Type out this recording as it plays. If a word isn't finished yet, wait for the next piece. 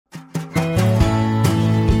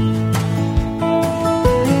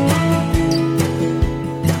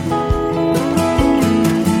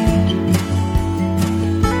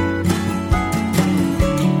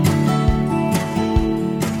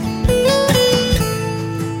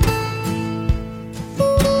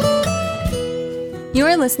You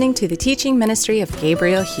are listening to the teaching ministry of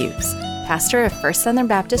Gabriel Hughes, pastor of First Southern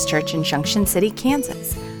Baptist Church in Junction City,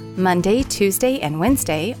 Kansas. Monday, Tuesday, and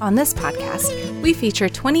Wednesday on this podcast, we feature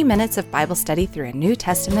 20 minutes of Bible study through a New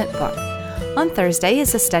Testament book. On Thursday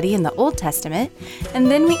is a study in the Old Testament, and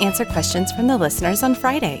then we answer questions from the listeners on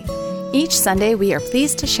Friday. Each Sunday, we are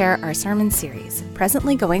pleased to share our sermon series,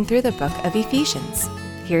 presently going through the book of Ephesians.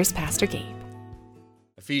 Here's Pastor Gabe.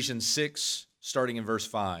 Ephesians 6, starting in verse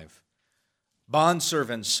 5.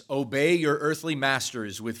 Bondservants, obey your earthly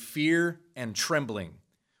masters with fear and trembling,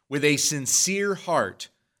 with a sincere heart,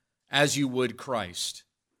 as you would Christ.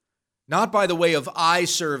 Not by the way of eye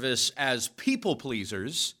service as people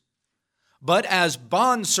pleasers, but as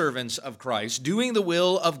bondservants of Christ, doing the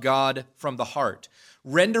will of God from the heart,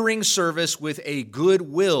 rendering service with a good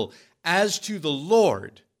will as to the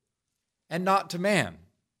Lord and not to man,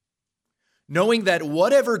 knowing that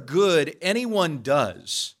whatever good anyone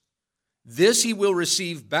does, this he will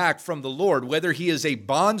receive back from the Lord, whether he is a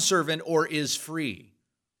bondservant or is free.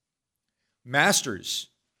 Masters,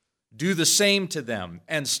 do the same to them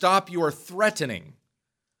and stop your threatening,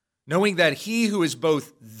 knowing that he who is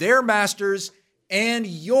both their masters and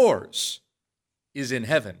yours is in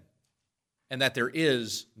heaven, and that there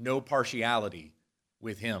is no partiality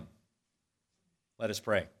with him. Let us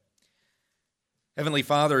pray. Heavenly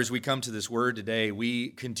Father, as we come to this word today, we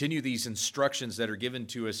continue these instructions that are given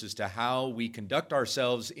to us as to how we conduct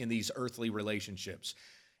ourselves in these earthly relationships.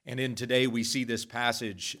 And in today, we see this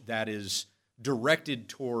passage that is directed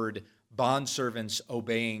toward bondservants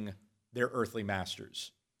obeying their earthly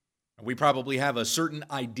masters. We probably have a certain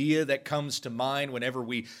idea that comes to mind whenever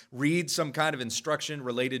we read some kind of instruction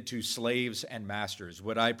related to slaves and masters.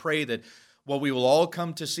 What I pray that what we will all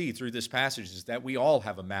come to see through this passage is that we all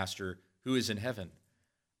have a master who is in heaven,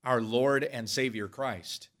 our Lord and Savior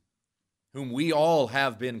Christ, whom we all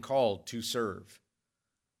have been called to serve.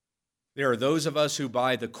 There are those of us who,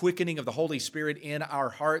 by the quickening of the Holy Spirit in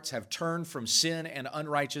our hearts, have turned from sin and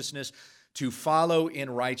unrighteousness to follow in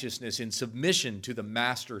righteousness, in submission to the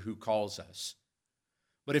Master who calls us.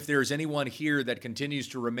 But if there is anyone here that continues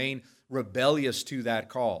to remain rebellious to that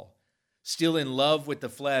call, still in love with the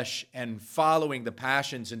flesh and following the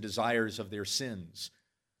passions and desires of their sins,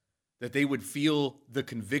 that they would feel the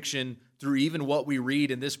conviction through even what we read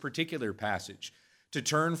in this particular passage, to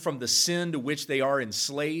turn from the sin to which they are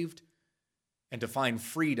enslaved and to find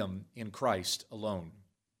freedom in Christ alone.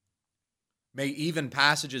 May even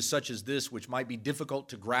passages such as this, which might be difficult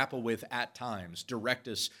to grapple with at times, direct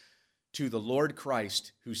us to the Lord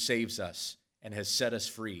Christ who saves us and has set us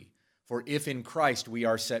free. For if in Christ we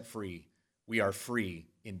are set free, we are free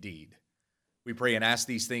indeed. We pray and ask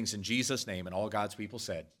these things in Jesus' name, and all God's people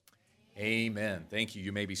said, Amen. Thank you.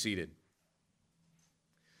 You may be seated.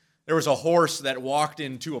 There was a horse that walked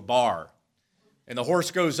into a bar, and the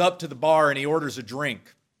horse goes up to the bar and he orders a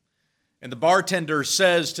drink. And the bartender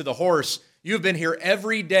says to the horse, "You've been here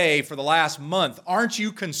every day for the last month. Aren't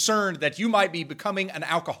you concerned that you might be becoming an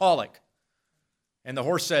alcoholic?" And the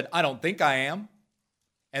horse said, "I don't think I am."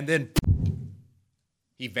 And then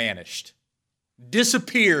he vanished,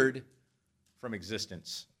 disappeared from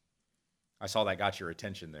existence. I saw that got your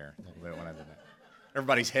attention there a little bit when I did that.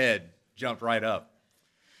 Everybody's head jumped right up.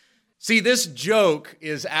 See, this joke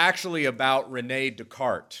is actually about René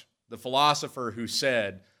Descartes, the philosopher who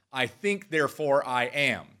said, "I think, therefore I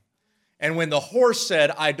am." And when the horse said,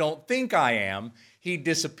 "I don't think I am," he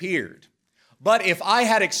disappeared. But if I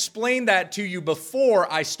had explained that to you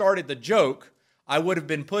before I started the joke, I would have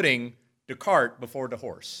been putting Descartes before the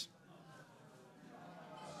horse.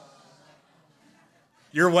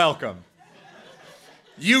 You're welcome.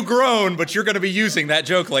 You groan, but you're going to be using that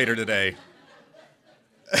joke later today.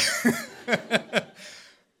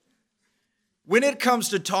 When it comes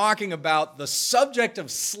to talking about the subject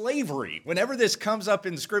of slavery, whenever this comes up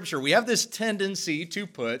in Scripture, we have this tendency to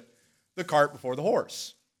put the cart before the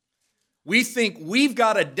horse. We think we've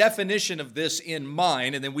got a definition of this in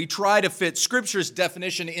mind, and then we try to fit Scripture's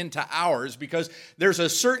definition into ours because there's a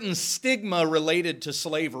certain stigma related to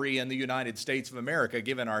slavery in the United States of America,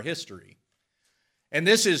 given our history. And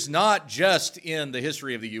this is not just in the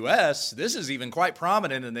history of the U.S., this is even quite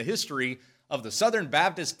prominent in the history of the Southern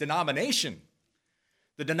Baptist denomination.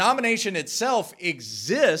 The denomination itself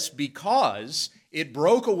exists because it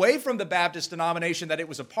broke away from the Baptist denomination that it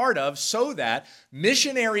was a part of so that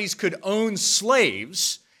missionaries could own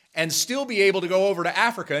slaves and still be able to go over to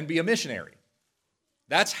Africa and be a missionary.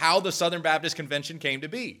 That's how the Southern Baptist Convention came to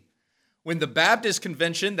be. When the Baptist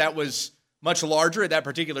Convention, that was much larger at that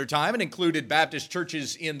particular time and included Baptist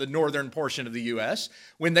churches in the northern portion of the U.S.,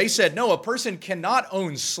 when they said, no, a person cannot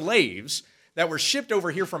own slaves, that were shipped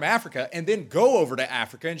over here from Africa and then go over to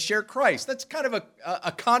Africa and share Christ. That's kind of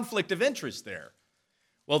a conflict of interest there.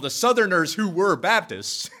 Well, the Southerners who were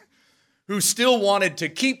Baptists, who still wanted to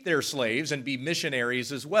keep their slaves and be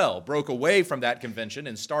missionaries as well, broke away from that convention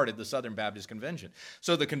and started the Southern Baptist Convention.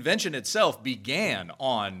 So the convention itself began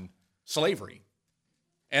on slavery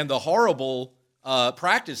and the horrible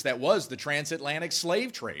practice that was the transatlantic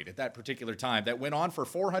slave trade at that particular time that went on for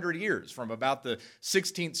 400 years, from about the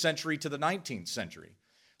 16th century to the 19th century.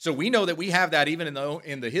 So we know that we have that even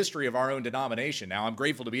in the history of our own denomination. Now, I'm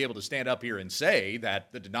grateful to be able to stand up here and say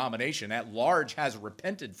that the denomination at large has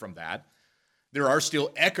repented from that. There are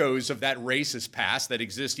still echoes of that racist past that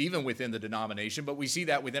exist even within the denomination, but we see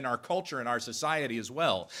that within our culture and our society as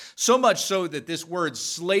well. So much so that this word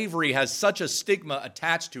slavery has such a stigma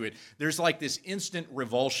attached to it, there's like this instant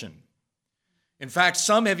revulsion. In fact,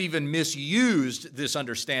 some have even misused this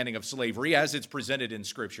understanding of slavery as it's presented in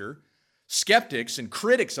Scripture. Skeptics and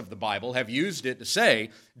critics of the Bible have used it to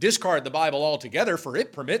say, discard the Bible altogether, for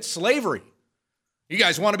it permits slavery. You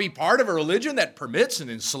guys want to be part of a religion that permits and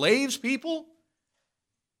enslaves people?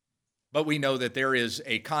 But we know that there is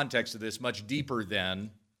a context of this much deeper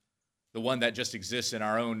than the one that just exists in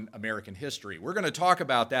our own American history. We're going to talk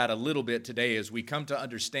about that a little bit today as we come to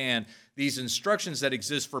understand these instructions that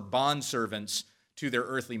exist for bondservants to their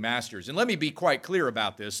earthly masters. And let me be quite clear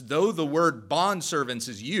about this. Though the word bondservants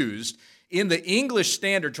is used in the English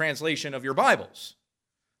Standard Translation of your Bibles,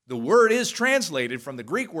 the word is translated from the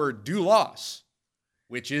Greek word doulos,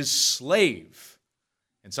 which is slave.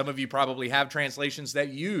 And some of you probably have translations that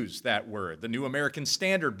use that word. The New American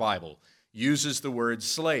Standard Bible uses the word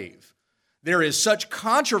slave. There is such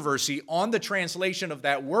controversy on the translation of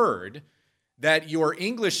that word that your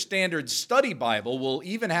English Standard Study Bible will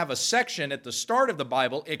even have a section at the start of the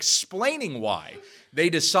Bible explaining why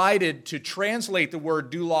they decided to translate the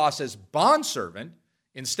word doulos as bondservant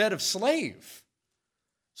instead of slave.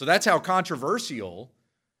 So that's how controversial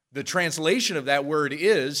the translation of that word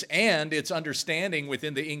is, and its understanding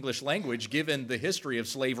within the English language, given the history of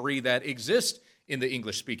slavery that exists in the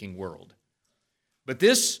English-speaking world. But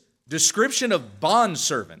this description of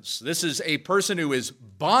bondservants, this is a person who is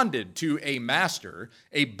bonded to a master.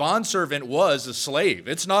 A bondservant was a slave.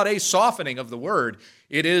 It's not a softening of the word.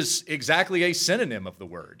 It is exactly a synonym of the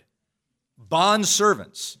word.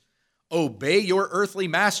 Bondservants, obey your earthly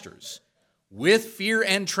masters with fear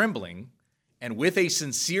and trembling, and with a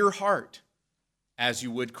sincere heart, as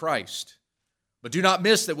you would Christ. But do not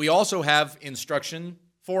miss that we also have instruction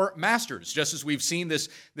for masters. Just as we've seen this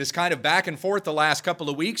kind of back and forth the last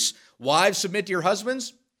couple of weeks. Wives, submit to your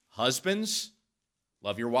husbands. Husbands,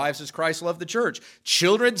 love your wives as Christ loved the church.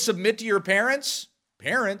 Children, submit to your parents.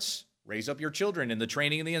 Parents, raise up your children in the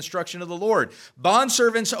training and the instruction of the Lord.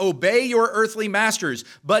 Bondservants, obey your earthly masters.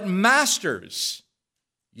 But masters,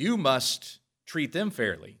 you must treat them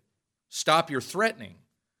fairly. Stop your threatening,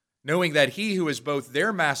 knowing that he who is both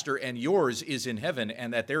their master and yours is in heaven,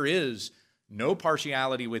 and that there is no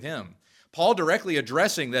partiality with him. Paul directly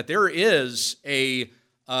addressing that there is a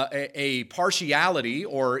partiality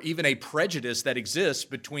or even a prejudice that exists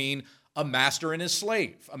between a master and his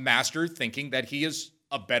slave, a master thinking that he is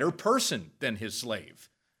a better person than his slave.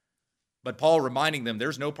 But Paul reminding them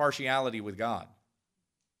there's no partiality with God,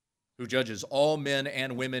 who judges all men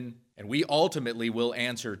and women, and we ultimately will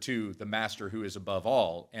answer to the master who is above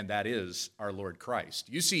all, and that is our Lord Christ.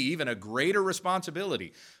 You see even a greater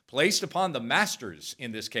responsibility placed upon the masters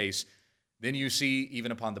in this case than you see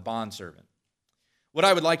even upon the bondservant. What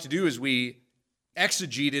I would like to do is we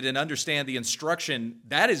exegete it and understand the instruction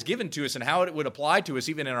that is given to us and how it would apply to us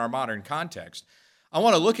even in our modern context. I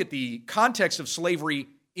want to look at the context of slavery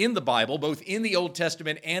in the Bible, both in the Old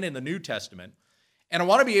Testament and in the New Testament. And I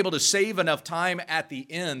want to be able to save enough time at the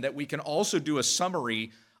end that we can also do a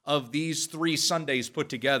summary of these 3 Sundays put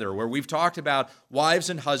together, where we've talked about wives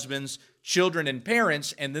and husbands, children and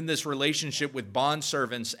parents, and then this relationship with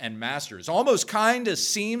bondservants and masters. Almost kind of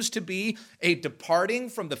seems to be a departing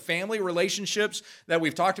from the family relationships that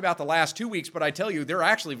we've talked about the last 2 weeks, but I tell you, they're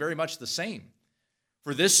actually very much the same.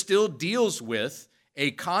 For this still deals with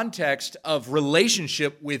a context of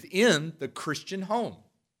relationship within the Christian home.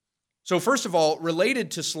 So first of all, related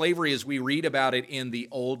to slavery as we read about it in the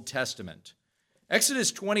Old Testament,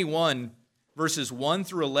 Exodus 21, verses 1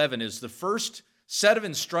 through 11 is the first set of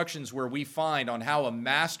instructions where we find on how a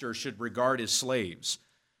master should regard his slaves.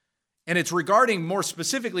 And it's regarding more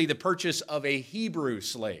specifically the purchase of a Hebrew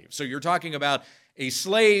slave. So you're talking about a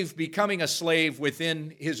slave becoming a slave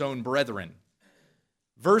within his own brethren.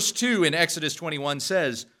 Verse 2 in Exodus 21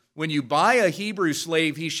 says, "When you buy a Hebrew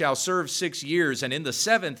slave, he shall serve 6 years, and in the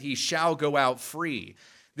 7th he shall go out free.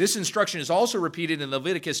 This instruction is also repeated in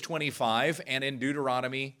Leviticus 25 and in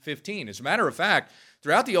Deuteronomy 15. As a matter of fact,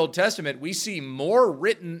 throughout the Old Testament, we see more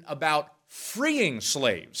written about freeing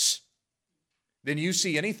slaves than you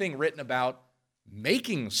see anything written about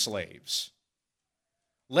making slaves.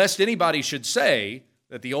 Lest anybody should say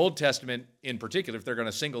that the Old Testament in particular, if they're going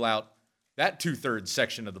to single out that 2/3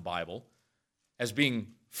 section of the Bible as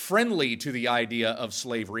being friendly to the idea of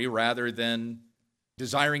slavery rather than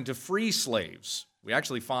desiring to free slaves. We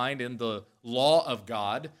actually find in the law of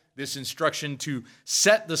God this instruction to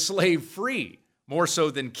set the slave free, more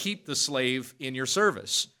so than keep the slave in your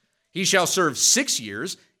service. He shall serve 6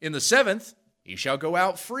 years. In the 7th, he shall go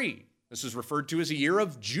out free. This is referred to as a year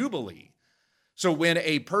of Jubilee. So when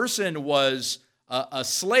a person was a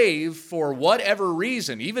slave for whatever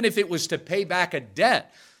reason, even if it was to pay back a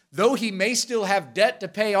debt, though he may still have debt to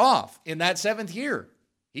pay off in that 7th year,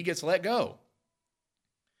 he gets let go.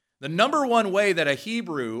 The number one way that a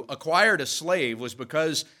Hebrew acquired a slave was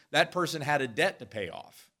because that person had a debt to pay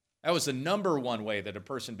off. That was the number one way that a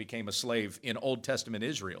person became a slave in Old Testament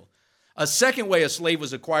Israel. A second way a slave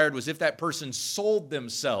was acquired was if that person sold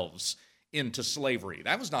themselves into slavery.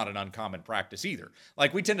 That was not an uncommon practice either.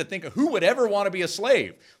 Like we tend to think of who would ever want to be a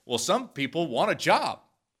slave? Well, some people want a job.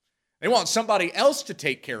 They want somebody else to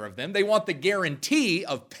take care of them. They want the guarantee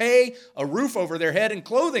of pay, a roof over their head, and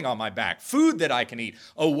clothing on my back, food that I can eat,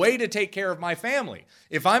 a way to take care of my family.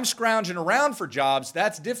 If I'm scrounging around for jobs,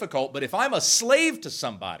 that's difficult. But if I'm a slave to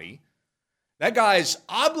somebody, that guy's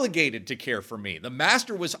obligated to care for me. The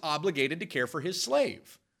master was obligated to care for his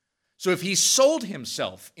slave. So if he sold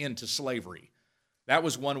himself into slavery, that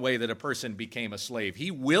was one way that a person became a slave. He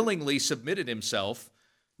willingly submitted himself.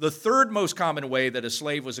 The third most common way that a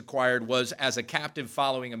slave was acquired was as a captive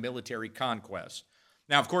following a military conquest.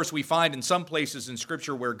 Now, of course, we find in some places in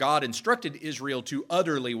Scripture where God instructed Israel to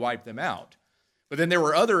utterly wipe them out. But then there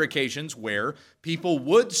were other occasions where people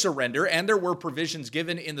would surrender, and there were provisions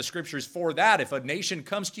given in the Scriptures for that. If a nation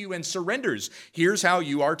comes to you and surrenders, here's how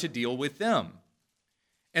you are to deal with them.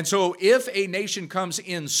 And so if a nation comes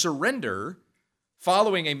in surrender,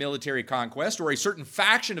 following a military conquest, or a certain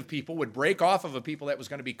faction of people would break off of a people that was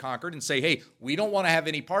going to be conquered and say, hey, we don't want to have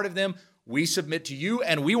any part of them. We submit to you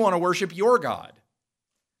and we want to worship your God.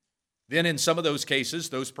 Then in some of those cases,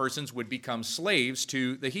 those persons would become slaves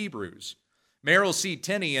to the Hebrews. Merrill C.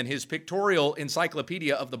 Tenney, in his pictorial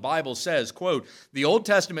encyclopedia of the Bible, says, quote, the Old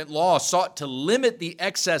Testament law sought to limit the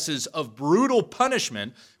excesses of brutal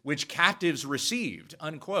punishment which captives received,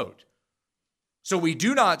 unquote. So we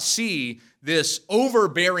do not see this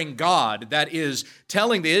overbearing God that is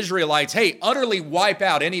telling the Israelites, hey, utterly wipe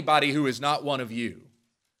out anybody who is not one of you.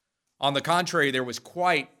 On the contrary, there was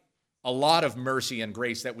quite a lot of mercy and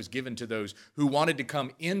grace that was given to those who wanted to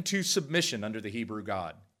come into submission under the Hebrew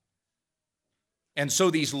God. And so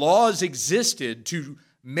these laws existed to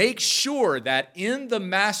make sure that in the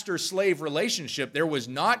master-slave relationship, there was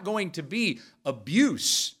not going to be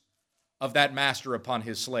abuse of that master upon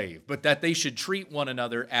his slave, but that they should treat one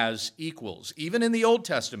another as equals, even in the Old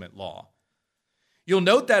Testament law. You'll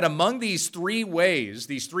note that among these three ways,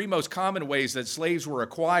 these three most common ways that slaves were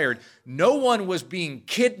acquired, no one was being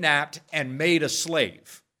kidnapped and made a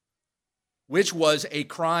slave, which was a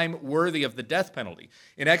crime worthy of the death penalty.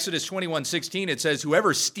 In Exodus 21:16, it says,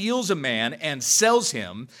 whoever steals a man and sells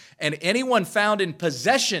him, and anyone found in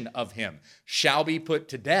possession of him shall be put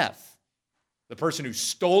to death. The person who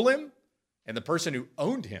stole him and the person who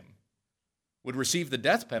owned him would receive the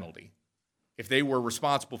death penalty if they were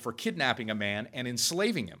responsible for kidnapping a man and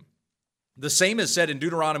enslaving him. The same is said in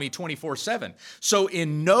Deuteronomy 24:7. So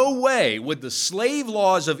in no way would the slave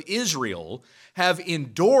laws of Israel have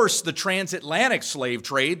endorsed the transatlantic slave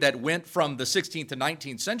trade that went from the 16th to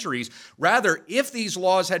 19th centuries. Rather, if these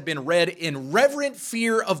laws had been read in reverent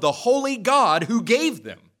fear of the holy God who gave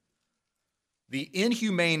them, the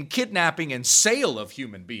inhumane kidnapping and sale of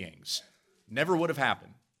human beings never would have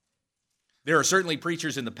happened. There are certainly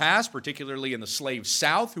preachers in the past, particularly in the slave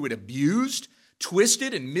South, who had abused,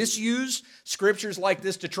 twisted, and misused scriptures like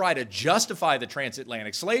this to try to justify the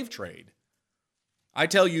transatlantic slave trade. I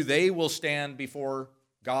tell you, they will stand before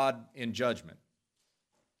God in judgment.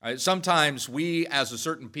 Sometimes we, as a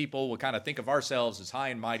certain people, will kind of think of ourselves as high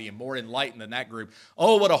and mighty and more enlightened than that group.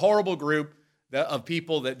 Oh, what a horrible group of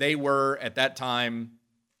people that they were at that time.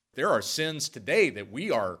 There are sins today that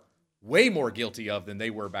we are way more guilty of than they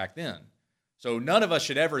were back then. So none of us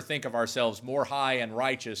should ever think of ourselves more high and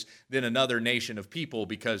righteous than another nation of people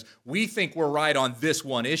because we think we're right on this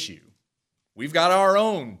one issue. We've got our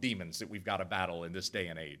own demons that we've got to battle in this day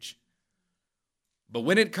and age. But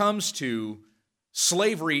when it comes to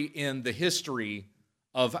slavery in the history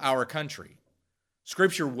of our country,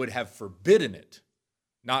 Scripture would have forbidden it,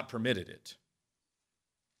 not permitted it.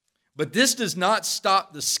 But this does not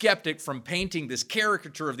stop the skeptic from painting this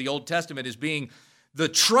caricature of the Old Testament as being the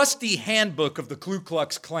trusty handbook of the Ku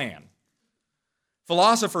Klux Klan.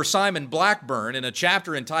 Philosopher Simon Blackburn, in a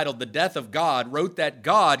chapter entitled The Death of God, wrote that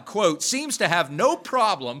God, quote, seems to have no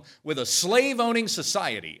problem with a slave-owning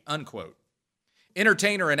society, unquote.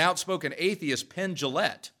 Entertainer and outspoken atheist Penn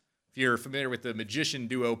Jillette, if you're familiar with the magician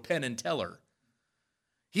duo Penn and Teller,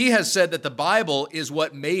 he has said that the Bible is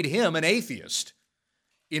what made him an atheist.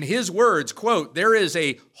 In his words, quote, there is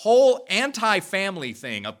a whole anti-family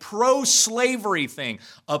thing, a pro-slavery thing,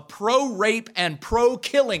 a pro-rape and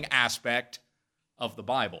pro-killing aspect of the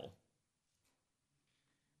Bible.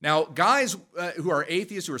 Now, guys who are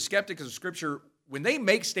atheists, who are skeptics of Scripture, when they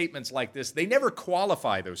make statements like this, they never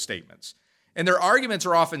qualify those statements. And their arguments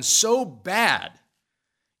are often so bad,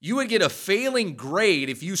 you would get a failing grade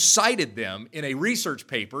if you cited them in a research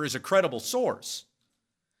paper as a credible source.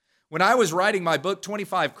 When I was writing my book,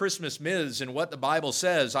 25 Christmas Myths and What the Bible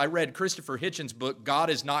Says, I read Christopher Hitchens' book, God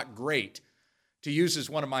is Not Great, to use as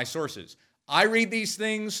one of my sources. I read these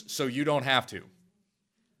things so you don't have to.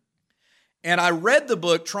 And I read the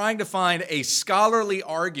book trying to find a scholarly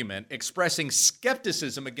argument expressing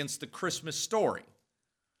skepticism against the Christmas story.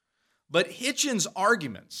 But Hitchens'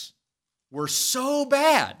 arguments were so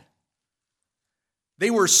bad. They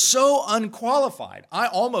were so unqualified, I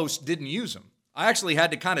almost didn't use them. I actually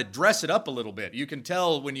had to kind of dress it up a little bit. You can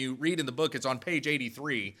tell when you read in the book, it's on page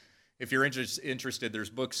 83. If you're interested, there's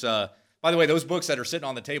books. By the way, those books that are sitting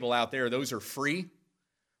on the table out there, those are free.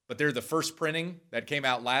 But they're the first printing that came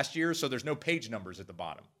out last year, so there's no page numbers at the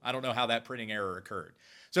bottom. I don't know how that printing error occurred.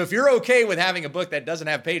 So if you're okay with having a book that doesn't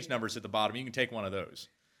have page numbers at the bottom, you can take one of those.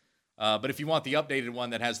 But if you want the updated one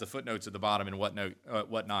that has the footnotes at the bottom and whatnot,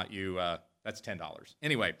 that's $10.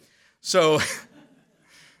 Anyway, so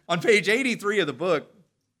on page 83 of the book,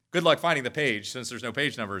 good luck finding the page since there's no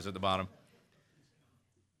page numbers at the bottom.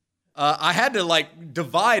 I had to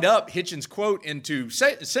divide up Hitchens' quote into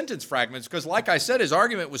sentence fragments because, like I said, his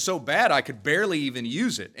argument was so bad I could barely even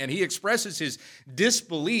use it. And he expresses his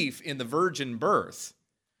disbelief in the virgin birth.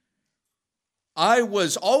 I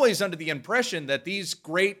was always under the impression that these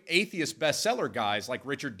great atheist bestseller guys like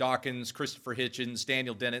Richard Dawkins, Christopher Hitchens,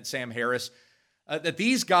 Daniel Dennett, Sam Harris, that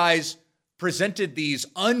these guys presented these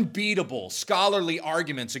unbeatable scholarly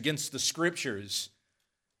arguments against the Scriptures.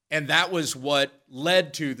 And that was what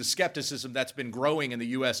led to the skepticism that's been growing in the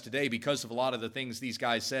U.S. today because of a lot of the things these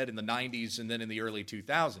guys said in the 90s and then in the early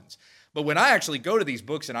 2000s. But when I actually go to these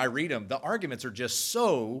books and I read them, the arguments are just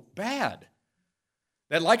so bad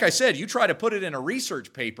that, like I said, you try to put it in a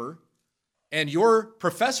research paper and your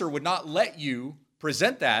professor would not let you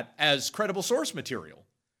present that as credible source material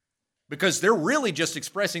because they're really just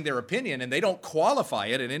expressing their opinion and they don't qualify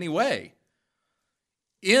it in any way.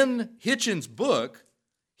 In Hitchens' book,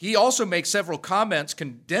 he also makes several comments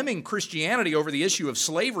condemning Christianity over the issue of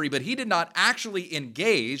slavery, but he did not actually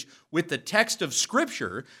engage with the text of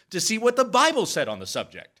Scripture to see what the Bible said on the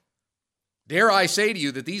subject. Dare I say to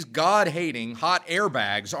you that these God-hating hot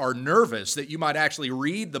airbags are nervous that you might actually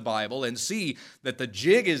read the Bible and see that the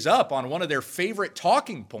jig is up on one of their favorite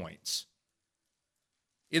talking points.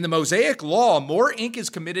 In the Mosaic Law, more ink is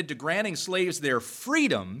committed to granting slaves their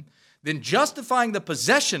freedom than justifying the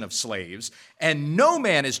possession of slaves, and no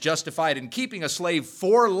man is justified in keeping a slave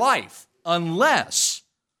for life unless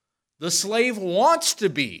the slave wants to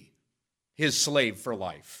be his slave for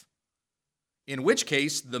life, in which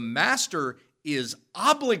case the master is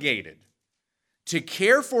obligated to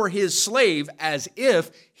care for his slave as if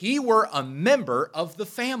he were a member of the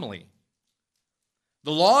family.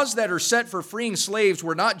 The laws that are set for freeing slaves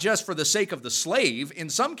were not just for the sake of the slave. In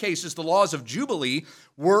some cases, the laws of Jubilee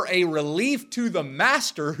were a relief to the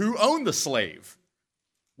master who owned the slave.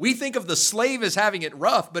 We think of the slave as having it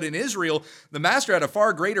rough, but in Israel, the master had a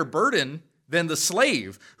far greater burden than the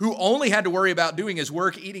slave, who only had to worry about doing his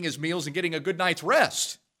work, eating his meals, and getting a good night's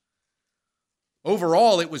rest.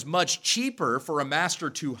 Overall, it was much cheaper for a master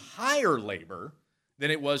to hire labor than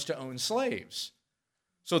it was to own slaves.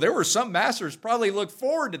 So there were some masters probably looked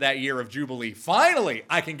forward to that year of Jubilee. Finally,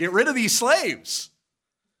 I can get rid of these slaves.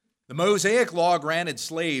 The Mosaic Law granted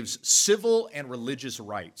slaves civil and religious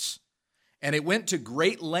rights, and it went to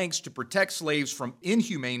great lengths to protect slaves from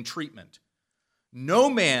inhumane treatment. No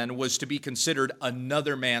man was to be considered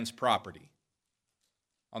another man's property.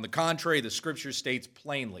 On the contrary, the Scripture states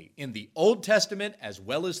plainly, in the Old Testament as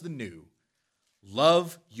well as the New,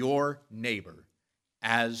 love your neighbor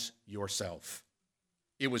as yourself.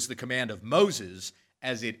 It was the command of Moses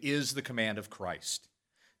as it is the command of Christ.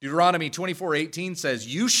 Deuteronomy 24:18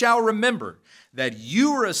 says, "You shall remember that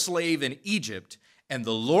you were a slave in Egypt, and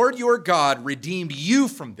the Lord your God redeemed you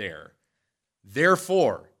from there.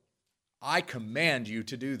 Therefore, I command you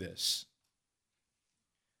to do this."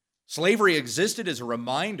 Slavery existed as a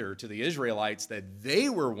reminder to the Israelites that they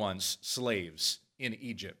were once slaves in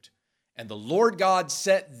Egypt, and the Lord God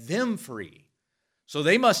set them free. So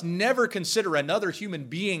they must never consider another human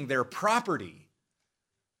being their property,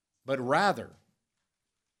 but rather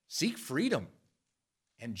seek freedom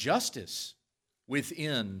and justice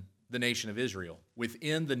within the nation of Israel,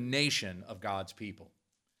 within the nation of God's people.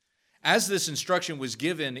 As this instruction was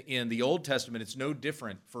given in the Old Testament, it's no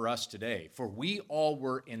different for us today, for we all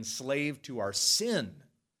were enslaved to our sin.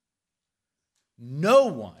 No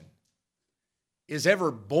one is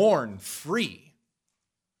ever born free.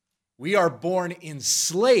 We are born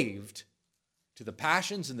enslaved to the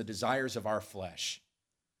passions and the desires of our flesh.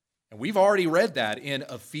 And we've already read that in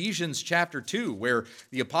Ephesians chapter 2, where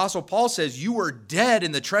the Apostle Paul says, "You were dead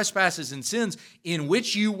in the trespasses and sins in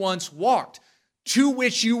which you once walked, to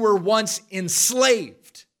which you were once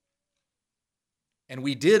enslaved. And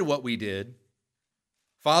we did what we did,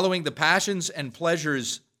 following the passions and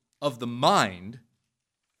pleasures of the mind,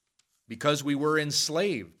 because we were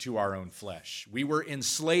enslaved to our own flesh. We were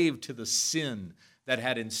enslaved to the sin that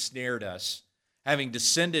had ensnared us, having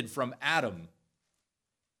descended from Adam,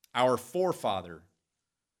 our forefather,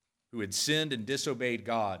 who had sinned and disobeyed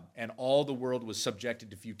God, and all the world was subjected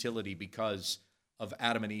to futility because of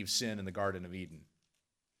Adam and Eve's sin in the Garden of Eden.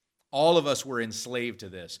 All of us were enslaved to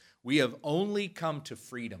this. We have only come to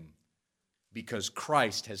freedom because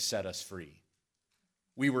Christ has set us free.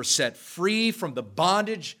 We were set free from the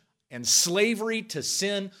bondage and slavery to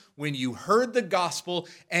sin when you heard the gospel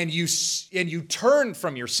and you turned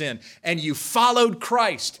from your sin and you followed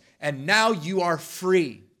Christ, and now you are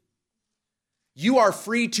free. You are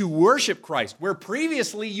free to worship Christ, where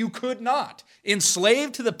previously you could not.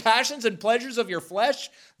 Enslaved to the passions and pleasures of your flesh,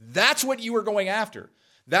 that's what you were going after.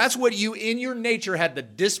 That's what you in your nature had the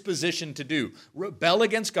disposition to do. Rebel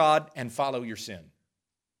against God and follow your sin.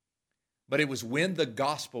 But it was when the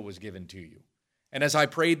gospel was given to you. And as I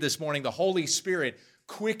prayed this morning, the Holy Spirit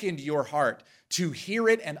quickened your heart to hear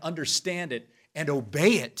it and understand it and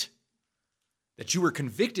obey it. That you were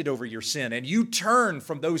convicted over your sin and you turned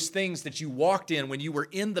from those things that you walked in when you were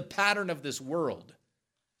in the pattern of this world.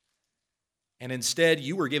 And instead,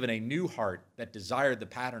 you were given a new heart that desired the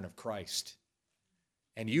pattern of Christ.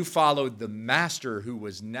 And you followed the Master who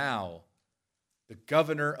was now the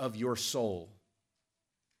governor of your soul.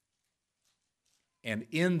 And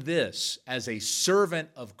in this, as a servant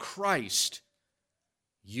of Christ,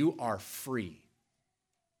 you are free.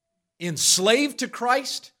 Enslaved to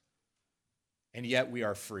Christ, and yet we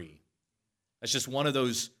are free. That's just one of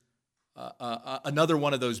those, another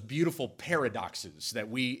one of those beautiful paradoxes that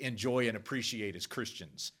we enjoy and appreciate as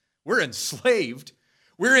Christians. We're enslaved.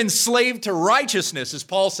 We're enslaved to righteousness, as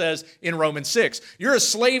Paul says in Romans 6. You're a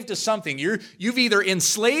slave to something. You've either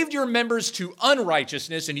enslaved your members to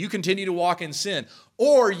unrighteousness and you continue to walk in sin,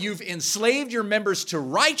 or you've enslaved your members to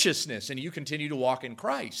righteousness and you continue to walk in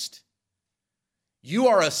Christ. You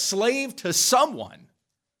are a slave to someone.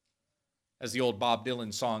 As the old Bob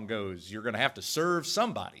Dylan song goes, you're going to have to serve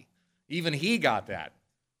somebody. Even he got that.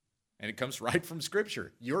 And it comes right from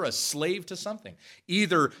Scripture. You're a slave to something,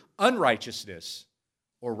 either unrighteousness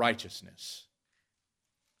or righteousness.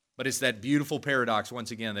 But it's that beautiful paradox, once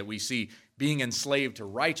again, that we see being enslaved to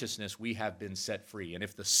righteousness, we have been set free. And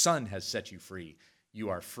if the Son has set you free, you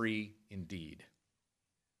are free indeed.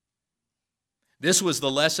 This was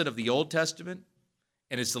the lesson of the Old Testament,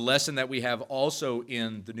 and it's the lesson that we have also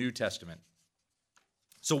in the New Testament.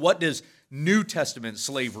 So what does New Testament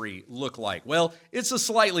slavery look like? Well, it's a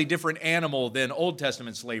slightly different animal than Old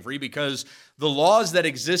Testament slavery because the laws that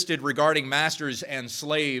existed regarding masters and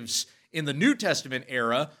slaves in the New Testament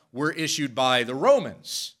era were issued by the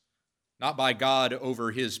Romans, not by God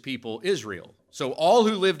over his people Israel. So all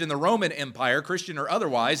who lived in the Roman Empire, Christian or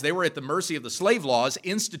otherwise, they were at the mercy of the slave laws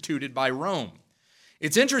instituted by Rome.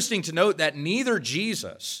 It's interesting to note that neither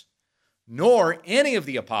Jesus nor any of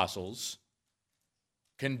the apostles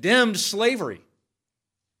condemned slavery.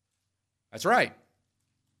 That's right.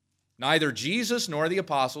 Neither Jesus nor the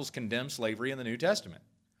apostles condemned slavery in the New Testament,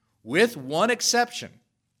 with one exception.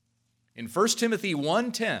 In 1 Timothy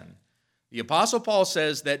 1:10, the Apostle Paul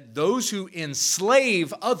says that those who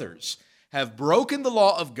enslave others have broken the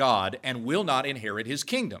law of God and will not inherit his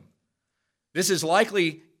kingdom. This is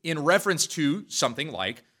likely in reference to something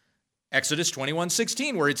like Exodus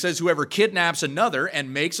 21:16, where it says, whoever kidnaps another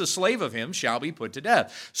and makes a slave of him shall be put to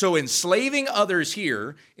death. So enslaving others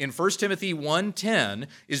here in 1 Timothy 1:10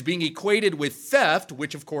 is being equated with theft,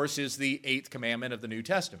 which of course is the 8th commandment of the New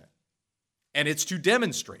Testament. And it's to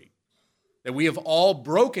demonstrate that we have all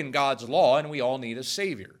broken God's law and we all need a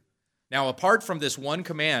Savior. Now, apart from this one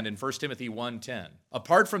command in 1 Timothy 1:10,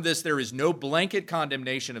 apart from this, there is no blanket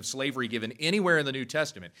condemnation of slavery given anywhere in the New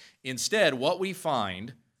Testament. Instead, what we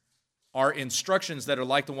find are instructions that are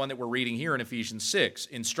like the one that we're reading here in Ephesians 6,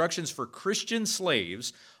 instructions for Christian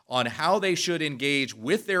slaves on how they should engage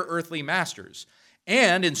with their earthly masters,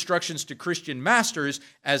 and instructions to Christian masters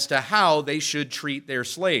as to how they should treat their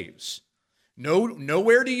slaves.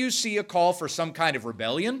 Nowhere do you see a call for some kind of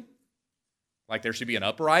rebellion, like there should be an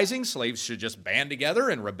uprising, slaves should just band together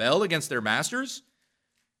and rebel against their masters.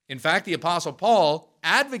 In fact, the Apostle Paul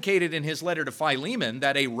advocated in his letter to Philemon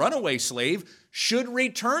that a runaway slave should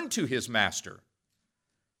return to his master.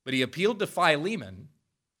 But he appealed to Philemon,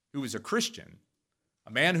 who was a Christian,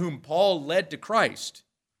 a man whom Paul led to Christ.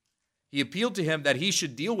 He appealed to him that he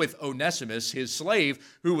should deal with Onesimus, his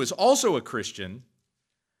slave, who was also a Christian,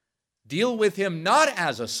 deal with him not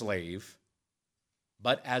as a slave,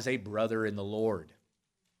 but as a brother in the Lord.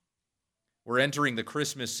 We're entering the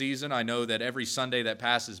Christmas season. I know that every Sunday that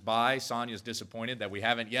passes by, Sonia's disappointed that we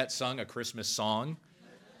haven't yet sung a Christmas song.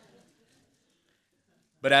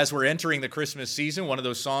 But as we're entering the Christmas season, one of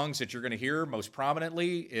those songs that you're going to hear most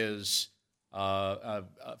prominently is a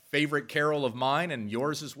favorite carol of mine and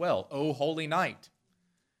yours as well, O Holy Night.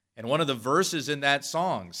 And one of the verses in that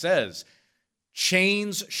song says,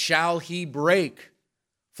 chains shall he break,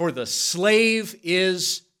 for the slave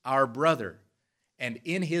is our brother, and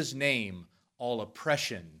in his name all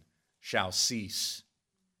oppression shall cease.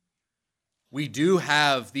 We do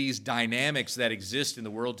have these dynamics that exist in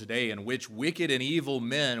the world today in which wicked and evil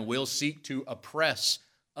men will seek to oppress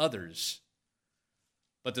others.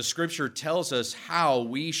 But the Scripture tells us how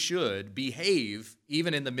we should behave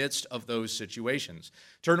even in the midst of those situations.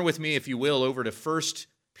 Turn with me, if you will, over to 1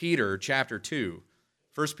 Peter chapter 2.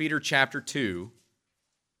 1 Peter chapter 2.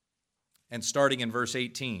 And starting in verse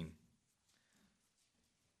 18.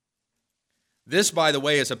 This, by the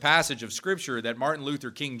way, is a passage of Scripture that Martin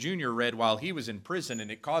Luther King Jr. read while he was in prison,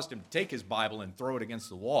 and it caused him to take his Bible and throw it against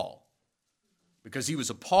the wall because he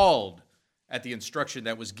was appalled at the instruction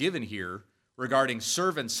that was given here regarding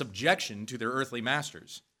servant subjection to their earthly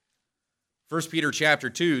masters. 1 Peter chapter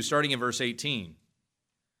 2, starting in verse 18.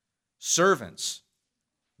 Servants,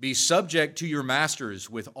 be subject to your masters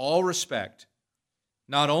with all respect,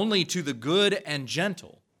 not only to the good and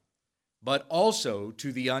gentle, but also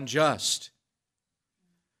to the unjust.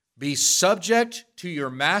 Be subject to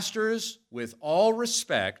your masters with all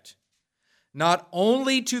respect, not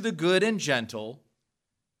only to the good and gentle,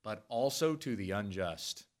 but also to the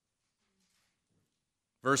unjust.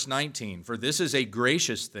 Verse 19, for this is a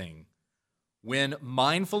gracious thing, when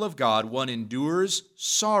mindful of God, one endures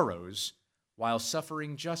sorrows while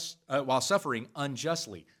suffering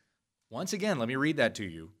unjustly. Once again, let me read that to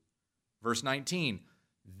you. Verse 19,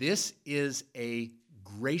 this is a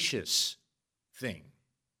gracious thing.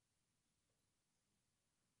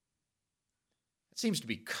 It seems to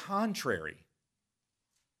be contrary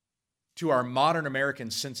to our modern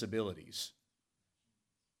American sensibilities,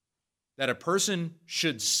 that a person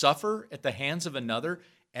should suffer at the hands of another,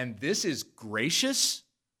 and this is gracious?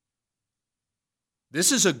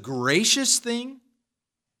 This is a gracious thing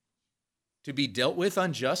to be dealt with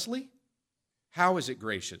unjustly? How is it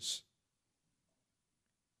gracious?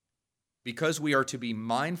 Because we are to be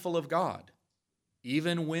mindful of God,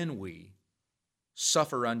 even when we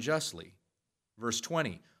suffer unjustly. Verse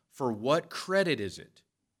 20, for what credit is it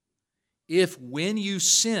if when you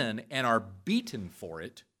sin and are beaten for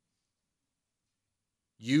it,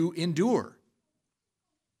 you endure?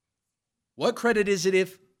 What credit is it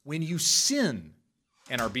if when you sin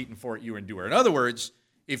and are beaten for it, you endure? In other words,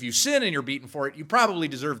 if you sin and you're beaten for it, you probably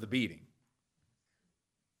deserve the beating.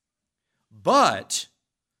 But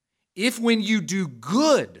if when you do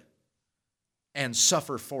good and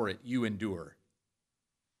suffer for it, you endure,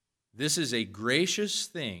 this is a gracious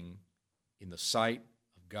thing in the sight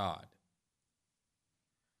of God.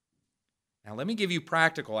 Now, let me give you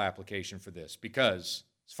practical application for this, because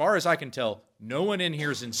as far as I can tell, no one in here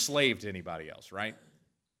is enslaved to anybody else, right?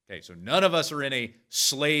 Okay, so none of us are in a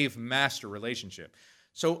slave-master relationship.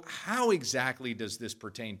 So how exactly does this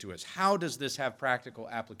pertain to us? How does this have practical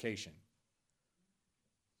application?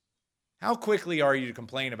 How quickly are you to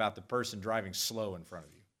complain about the person driving slow in front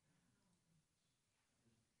of you?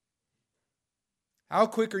 How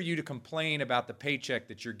quick are you to complain about the paycheck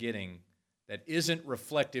that you're getting that isn't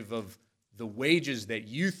reflective of the wages that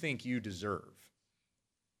you think you deserve?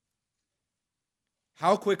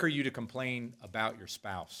 How quick are you to complain about your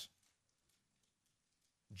spouse?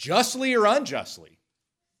 Justly or unjustly?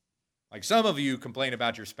 Like some of you complain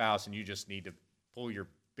about your spouse and you just need to pull your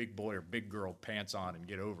big boy or big girl pants on and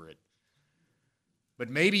get over it. But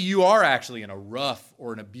maybe you are actually in a rough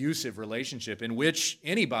or an abusive relationship in which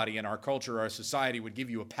anybody in our culture or our society would give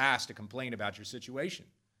you a pass to complain about your situation.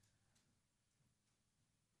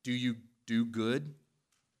 Do you do good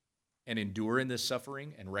and endure in this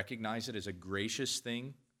suffering and recognize it as a gracious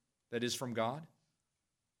thing that is from God?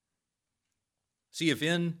 See, if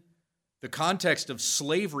in the context of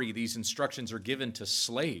slavery, these instructions are given to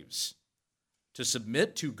slaves to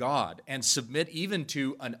submit to God and submit even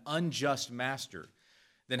to an unjust master,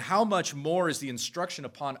 then how much more is the instruction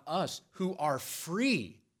upon us who are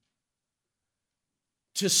free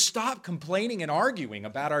to stop complaining and arguing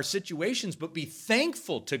about our situations, but be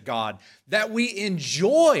thankful to God that we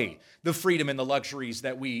enjoy the freedom and the luxuries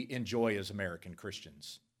that we enjoy as American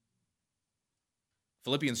Christians.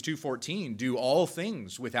 Philippians 2:14, do all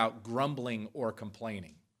things without grumbling or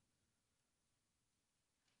complaining,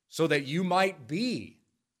 so that you might be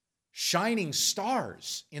shining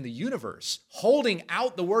stars in the universe, holding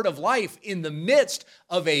out the word of life in the midst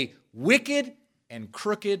of a wicked and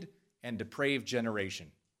crooked and depraved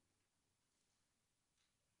generation.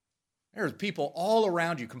 There's people all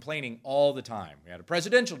around you complaining all the time. We had a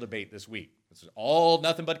presidential debate this week. This is all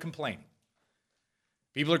nothing but complaining.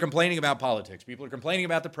 People are complaining about politics. People are complaining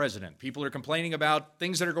about the president. People are complaining about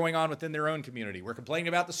things that are going on within their own community. We're complaining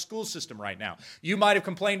about the school system right now. You might have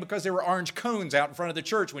complained because there were orange cones out in front of the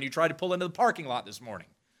church when you tried to pull into the parking lot this morning.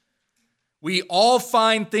 We all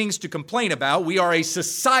find things to complain about. We are a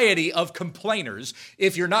society of complainers.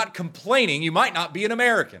 If you're not complaining, you might not be an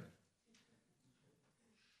American.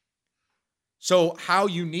 So how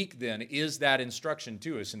unique then is that instruction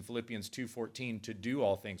to us in Philippians 2:14 to do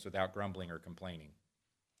all things without grumbling or complaining?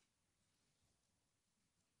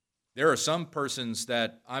 There are some persons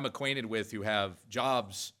that I'm acquainted with who have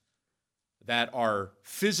jobs that are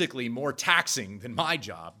physically more taxing than my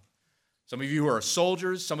job. Some of you are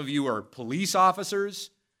soldiers, some of you are police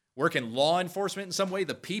officers, work in law enforcement in some way,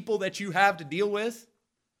 the people that you have to deal with.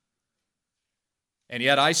 And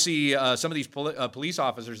yet I see some of these police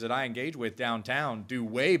officers that I engage with downtown do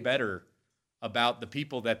way better about the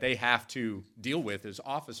people that they have to deal with as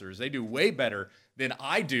officers. They do way better than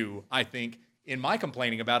I do, I think, in my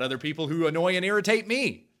complaining about other people who annoy and irritate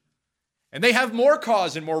me. And they have more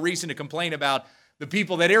cause and more reason to complain about the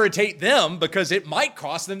people that irritate them because it might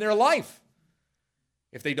cost them their life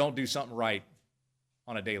if they don't do something right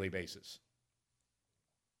on a daily basis.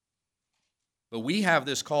 But we have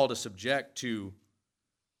this call to subject to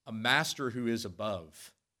a master who is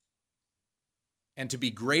above and to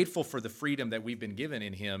be grateful for the freedom that we've been given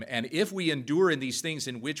in him. And if we endure in these things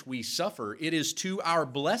in which we suffer, it is to our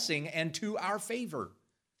blessing and to our favor.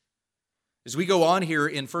 As we go on here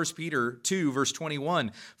in 1 Peter 2, verse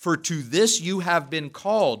 21, for to this you have been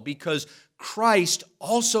called, because Christ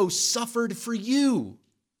also suffered for you.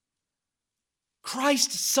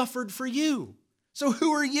 Christ suffered for you. So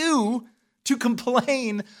who are you to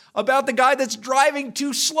complain about the guy that's driving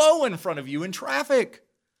too slow in front of you in traffic?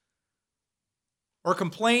 Or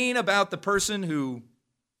complain about the person who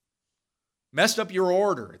messed up your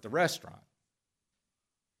order at the restaurant?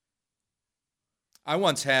 I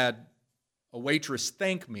once had a waitress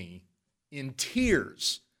thank me in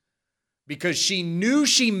tears because she knew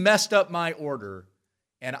she messed up my order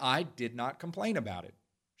and I did not complain about it.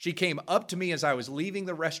 She came up to me as I was leaving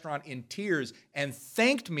the restaurant in tears and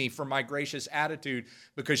thanked me for my gracious attitude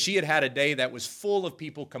because she had had a day that was full of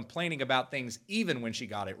people complaining about things even when she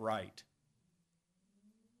got it right.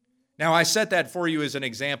 Now, I set that for you as an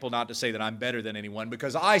example, not to say that I'm better than anyone,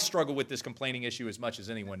 because I struggle with this complaining issue as much as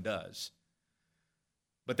anyone does.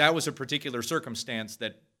 But that was a particular circumstance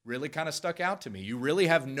that really kind of stuck out to me. You really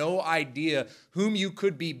have no idea whom you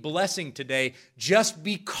could be blessing today just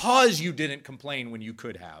because you didn't complain when you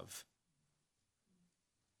could have.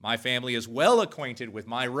 My family is well acquainted with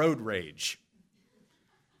my road rage.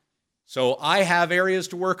 So I have areas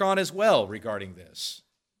to work on as well regarding this.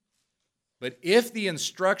 But if the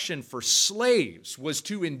instruction for slaves was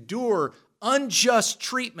to endure unjust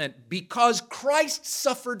treatment because Christ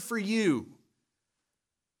suffered for you,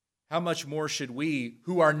 how much more should we,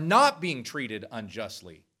 who are not being treated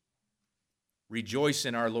unjustly, rejoice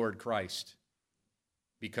in our Lord Christ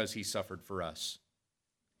because he suffered for us?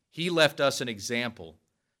 He left us an example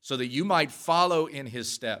so that you might follow in his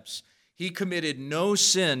steps. He committed no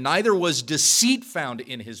sin, neither was deceit found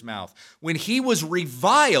in his mouth. When he was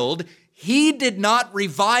reviled, he did not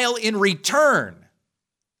revile in return.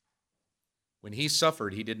 When he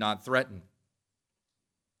suffered, he did not threaten,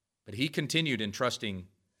 but he continued entrusting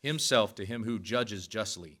himself to him who judges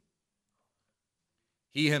justly.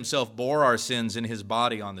 He himself bore our sins in his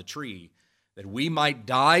body on the tree, that we might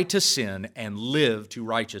die to sin and live to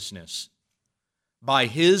righteousness. By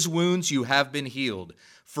his wounds you have been healed,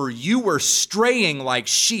 for you were straying like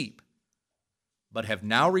sheep, but have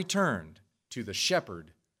now returned to the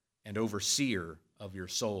shepherd and overseer of your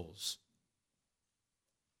souls.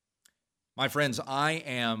 My friends, I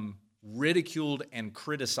am ridiculed and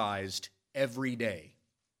criticized every day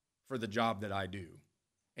for the job that I do.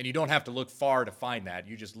 And you don't have to look far to find that.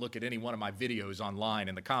 You just look at any one of my videos online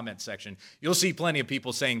in the comment section. You'll see plenty of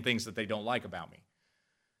people saying things that they don't like about me.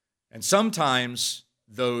 And sometimes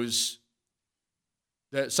that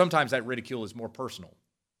ridicule is more personal.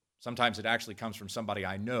 Sometimes it actually comes from somebody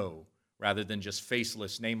I know rather than just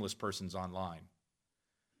faceless, nameless persons online.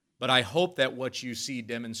 But I hope that what you see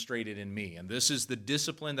demonstrated in me, and this is the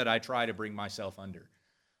discipline that I try to bring myself under,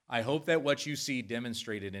 I hope that what you see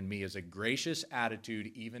demonstrated in me is a gracious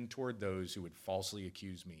attitude even toward those who would falsely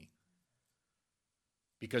accuse me.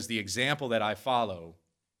 Because the example that I follow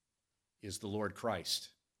is the Lord Christ.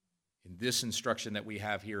 In this instruction that we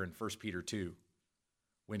have here in 1 Peter 2,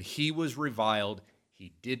 when he was reviled,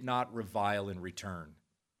 he did not revile in return.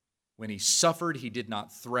 When he suffered, he did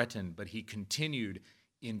not threaten, but he continued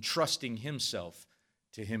entrusting himself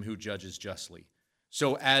to him who judges justly.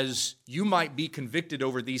 So as you might be convicted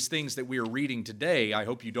over these things that we are reading today, I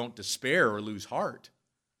hope you don't despair or lose heart,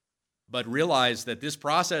 but realize that this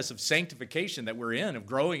process of sanctification that we're in, of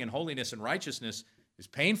growing in holiness and righteousness, is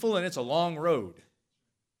painful and it's a long road.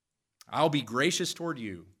 I'll be gracious toward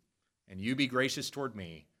you, and you be gracious toward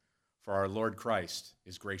me, for our Lord Christ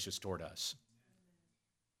is gracious toward us.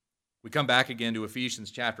 We come back again to Ephesians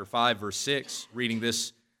chapter 5, verse 6, reading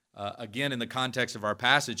this again in the context of our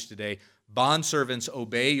passage today. Bondservants,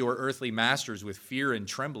 obey your earthly masters with fear and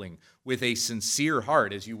trembling, with a sincere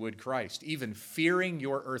heart as you would Christ, even fearing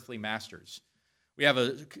your earthly masters. We have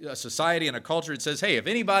a society and a culture that says, hey, if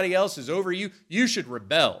anybody else is over you, you should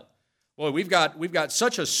rebel. Boy, we've got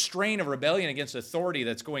such a strain of rebellion against authority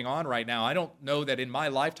that's going on right now. I don't know that in my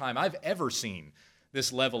lifetime I've ever seen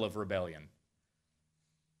this level of rebellion.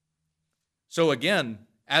 So again,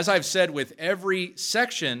 as I've said with every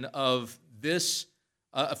section of this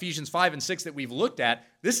Ephesians 5 and 6 that we've looked at,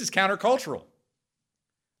 this is countercultural.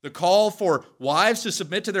 The call for wives to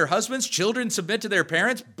submit to their husbands, children submit to their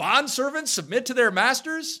parents, bondservants submit to their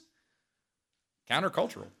masters.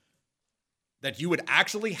 Countercultural. That you would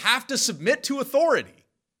actually have to submit to authority.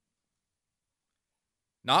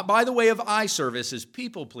 Not by the way of eye service as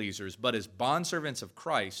people pleasers, but as bondservants of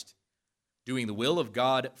Christ, doing the will of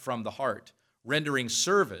God from the heart, rendering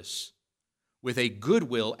service with a good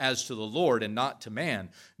will as to the Lord and not to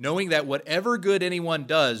man, knowing that whatever good anyone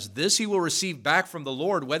does, this he will receive back from the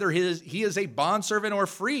Lord, whether he is a bondservant or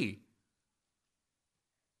free.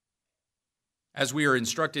 As we are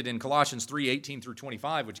instructed in Colossians 3:18 through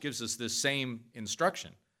 25, which gives us this same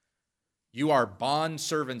instruction. You are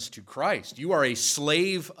bondservants to Christ. You are a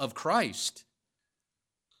slave of Christ.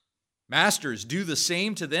 Masters, do the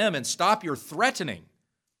same to them and stop your threatening,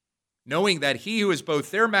 knowing that he who is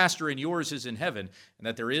both their master and yours is in heaven, and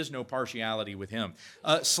that there is no partiality with him.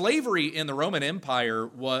 Slavery in the Roman Empire,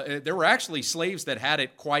 there were actually slaves that had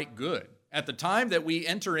it quite good. At the time that we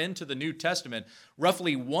enter into the New Testament,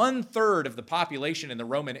 roughly 1/3 of the population in the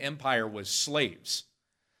Roman Empire was slaves.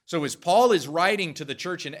 So as Paul is writing to the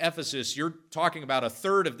church in Ephesus, you're talking about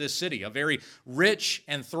 1/3 of this city, a very rich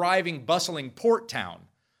and thriving, bustling port town.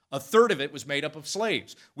 1/3 of it was made up of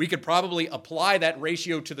slaves. We could probably apply that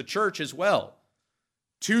ratio to the church as well.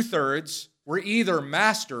 2/3 were either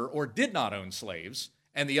master or did not own slaves,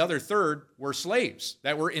 and the other 1/3 were slaves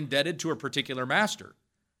that were indebted to a particular master.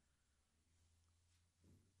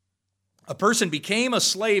 A person became a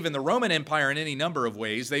slave in the Roman Empire in any number of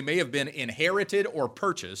ways. They may have been inherited or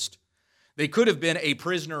purchased. They could have been a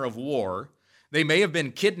prisoner of war. They may have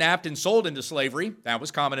been kidnapped and sold into slavery. That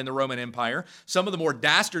was common in the Roman Empire. Some of the more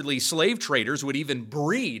dastardly slave traders would even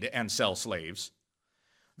breed and sell slaves.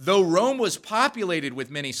 Though Rome was populated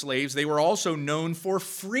with many slaves, they were also known for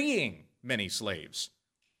freeing many slaves.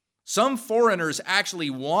 Some foreigners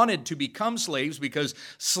actually wanted to become slaves because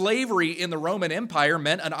slavery in the Roman Empire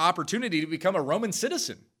meant an opportunity to become a Roman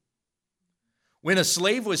citizen. When a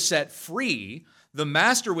slave was set free, the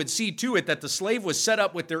master would see to it that the slave was set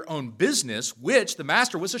up with their own business, which the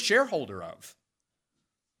master was a shareholder of.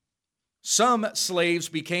 Some slaves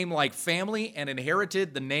became like family and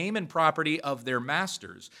inherited the name and property of their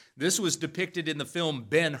masters. This was depicted in the film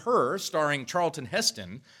Ben-Hur, starring Charlton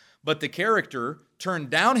Heston, but the character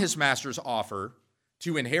turned down his master's offer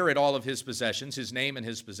to inherit all of his possessions, his name and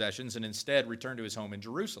his possessions, and instead returned to his home in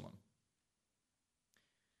Jerusalem.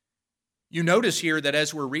 You notice here that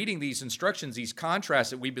as we're reading these instructions, these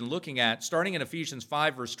contrasts that we've been looking at, starting in Ephesians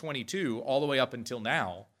 5, verse 22, all the way up until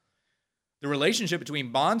now, the relationship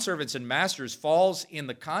between bondservants and masters falls in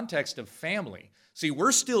the context of family. See,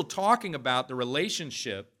 we're still talking about the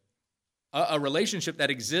relationship, a relationship that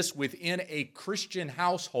exists within a Christian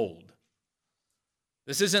household.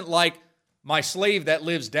 This isn't like my slave that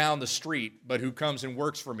lives down the street, but who comes and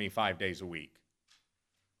works for me 5 days a week.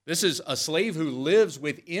 This is a slave who lives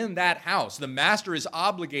within that house. The master is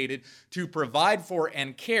obligated to provide for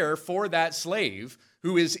and care for that slave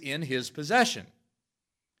who is in his possession.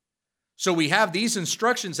 So we have these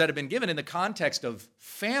instructions that have been given in the context of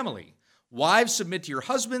family. Wives, submit to your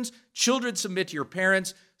husbands. Children, submit to your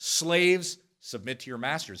parents. Slaves, submit to your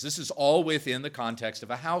masters. This is all within the context of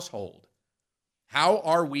a household. How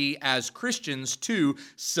are we as Christians to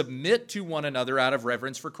submit to one another out of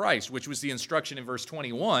reverence for Christ, which was the instruction in verse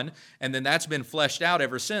 21, and then that's been fleshed out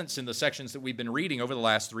ever since in the sections that we've been reading over the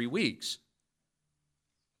last 3 weeks.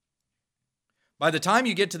 By the time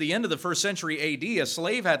you get to the end of the first century AD, a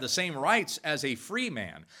slave had the same rights as a free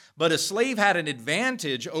man, but a slave had an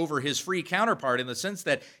advantage over his free counterpart in the sense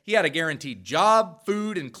that he had a guaranteed job,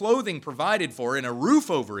 food, and clothing provided for, and a roof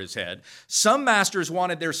over his head. Some masters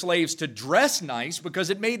wanted their slaves to dress nice because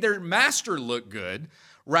it made their master look good,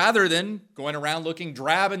 rather than going around looking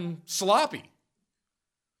drab and sloppy.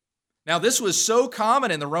 Now, this was so common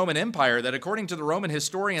in the Roman Empire that according to the Roman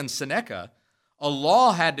historian Seneca, a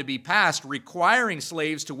law had to be passed requiring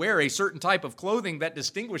slaves to wear a certain type of clothing that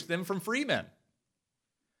distinguished them from freemen.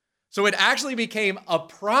 So it actually became a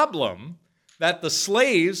problem that the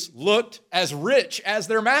slaves looked as rich as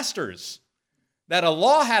their masters. That a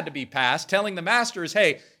law had to be passed telling the masters,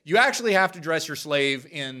 hey, you actually have to dress your slave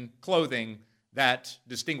in clothing that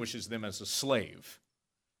distinguishes them as a slave.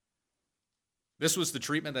 This was the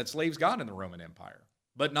treatment that slaves got in the Roman Empire,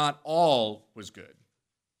 but not all was good.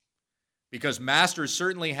 Because masters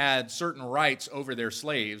certainly had certain rights over their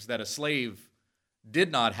slaves that a slave did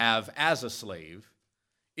not have as a slave.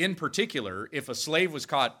 In particular, if a slave was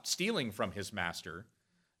caught stealing from his master,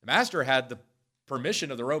 the master had the permission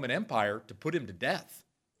of the Roman Empire to put him to death.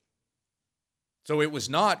 So it was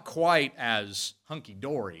not quite as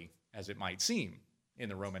hunky-dory as it might seem in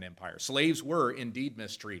the Roman Empire. Slaves were indeed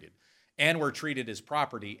mistreated and were treated as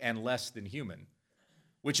property and less than human,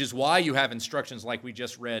 which is why you have instructions like we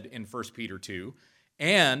just read in 1 Peter 2,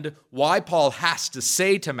 and why Paul has to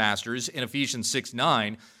say to masters in Ephesians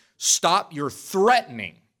 6:9, stop your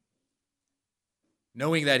threatening,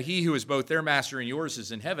 knowing that he who is both their master and yours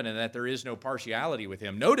is in heaven, and that there is no partiality with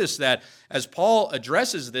him. Notice that as Paul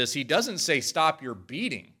addresses this, he doesn't say stop your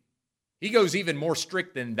beating. He goes even more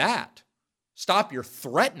strict than that. Stop your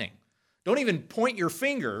threatening. Don't even point your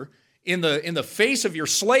finger in the face of your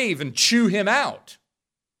slave and chew him out.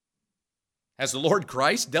 Has the Lord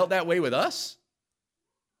Christ dealt that way with us?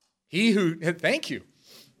 Thank you.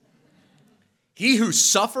 He who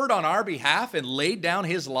suffered on our behalf and laid down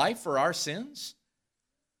his life for our sins.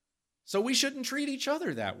 So we shouldn't treat each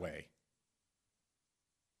other that way.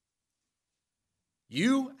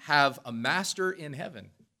 You have a master in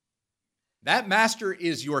heaven. That master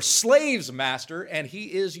is your slave's master, and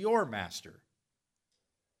he is your master.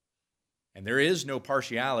 And there is no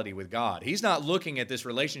partiality with God. He's not looking at this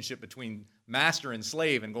relationship between master and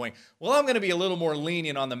slave and going, well, I'm going to be a little more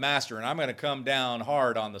lenient on the master and I'm going to come down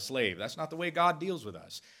hard on the slave. That's not the way God deals with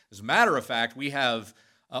us. As a matter of fact, we have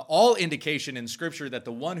all indication in Scripture that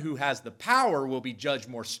the one who has the power will be judged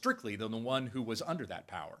more strictly than the one who was under that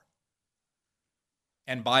power.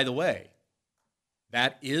 And by the way,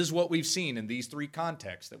 that is what we've seen in these 3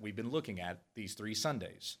 contexts that we've been looking at these 3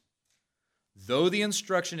 Sundays. Though the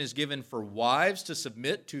instruction is given for wives to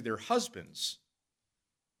submit to their husbands,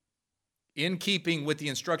 in keeping with the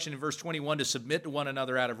instruction in verse 21 to submit to one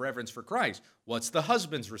another out of reverence for Christ, what's the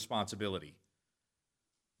husband's responsibility?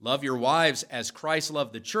 Love your wives as Christ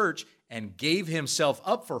loved the church and gave himself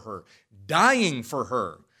up for her, dying for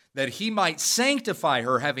her, that he might sanctify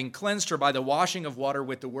her, having cleansed her by the washing of water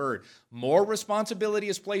with the word. More responsibility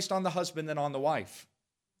is placed on the husband than on the wife.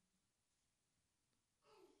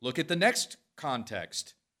 Look at the next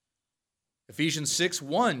context. Ephesians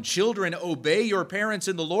 6:1, children, obey your parents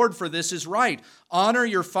in the Lord, for this is right. Honor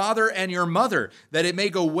your father and your mother, that it may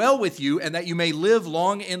go well with you and that you may live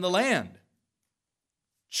long in the land.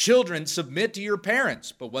 Children, submit to your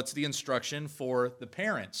parents. But what's the instruction for the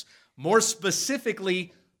parents? More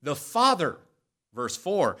specifically, the father. Verse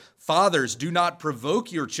 4, fathers, do not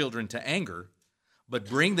provoke your children to anger, but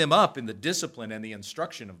bring them up in the discipline and the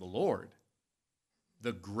instruction of the Lord.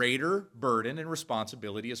 The greater burden and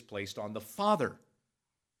responsibility is placed on the father,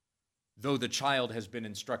 though the child has been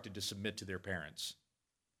instructed to submit to their parents.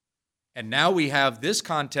 And now we have this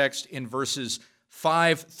context in verses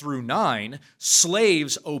 5 through 9.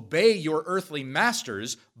 Slaves, obey your earthly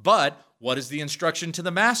masters, but what is the instruction to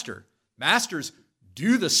the master? Masters,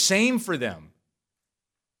 do the same for them.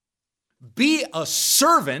 Be a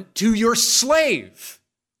servant to your slave.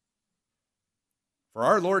 For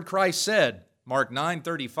our Lord Christ said, Mark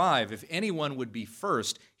 9:35, if anyone would be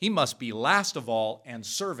first, he must be last of all and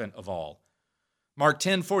servant of all. Mark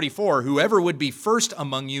 10:44, whoever would be first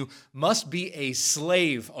among you must be a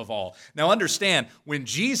slave of all. Now understand, when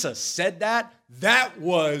Jesus said that, that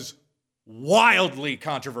was wildly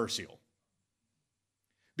controversial.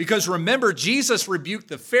 Because remember, Jesus rebuked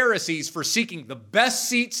the Pharisees for seeking the best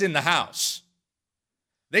seats in the house.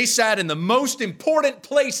 They sat in the most important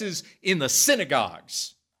places in the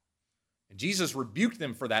synagogues. And Jesus rebuked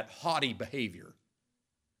them for that haughty behavior.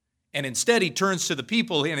 And instead, he turns to the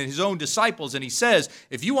people and his own disciples and he says,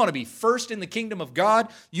 if you want to be first in the kingdom of God,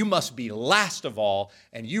 you must be last of all,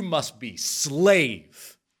 and you must be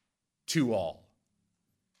slave to all.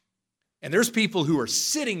 And there's people who are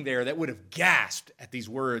sitting there that would have gasped at these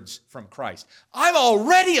words from Christ. I'm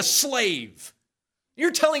already a slave.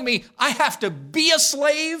 You're telling me I have to be a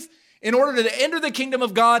slave in order to enter the kingdom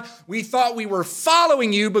of God? We thought we were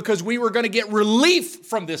following you because we were going to get relief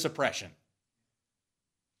from this oppression.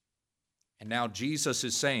 And now Jesus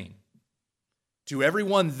is saying to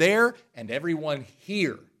everyone there and everyone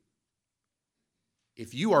here,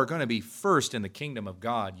 if you are going to be first in the kingdom of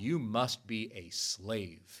God, you must be a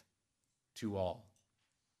slave to all.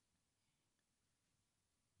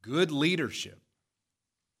 Good leadership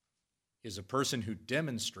is a person who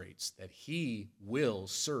demonstrates that he will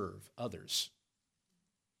serve others.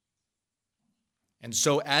 And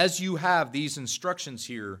so as you have these instructions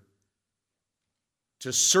here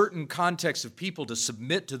to certain contexts of people to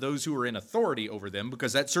submit to those who are in authority over them,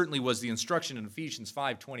 because that certainly was the instruction in Ephesians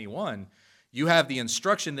 5:21, you have the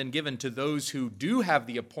instruction then given to those who do have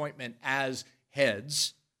the appointment as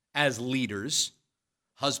heads, as leaders,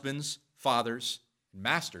 husbands, fathers, and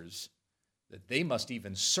masters, that they must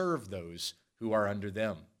even serve those who are under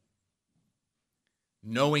them,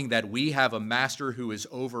 knowing that we have a master who is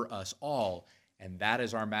over us all, and that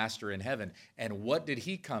is our master in heaven. And what did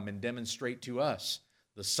he come and demonstrate to us?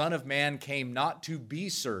 The Son of Man came not to be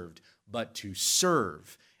served, but to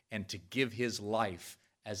serve and to give his life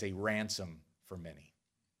as a ransom for many.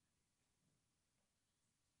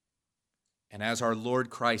 And as our Lord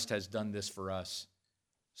Christ has done this for us,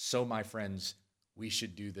 so, my friends, we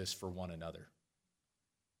should do this for one another.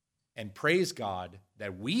 And praise God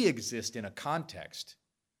that we exist in a context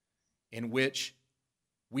in which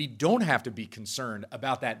we don't have to be concerned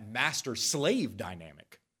about that master-slave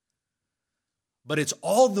dynamic. But it's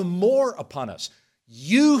all the more upon us.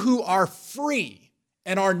 You who are free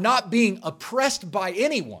and are not being oppressed by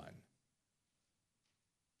anyone,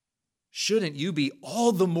 shouldn't you be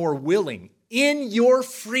all the more willing in your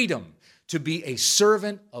freedom to be a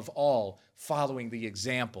servant of all, following the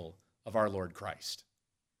example of our Lord Christ?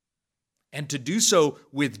 And to do so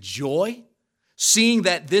with joy, seeing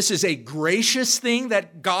that this is a gracious thing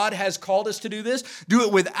that God has called us to do this. Do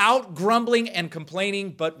it without grumbling and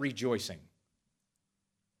complaining, but rejoicing.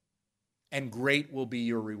 And great will be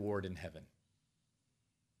your reward in heaven.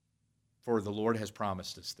 For the Lord has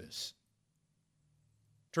promised us this.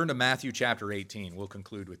 Turn to Matthew chapter 18. We'll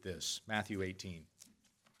conclude with this. Matthew 18.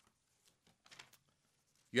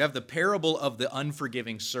 You have the parable of the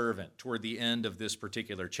unforgiving servant toward the end of this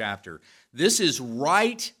particular chapter. This is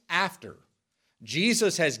right after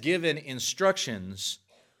Jesus has given instructions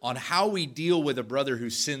on how we deal with a brother who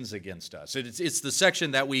sins against us. It's the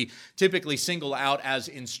section that we typically single out as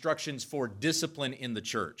instructions for discipline in the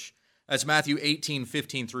church. That's Matthew 18,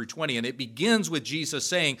 15 through 20. And it begins with Jesus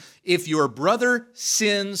saying, if your brother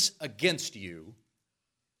sins against you,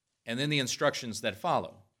 and then the instructions that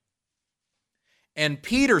follow. And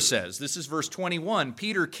Peter says, this is verse 21,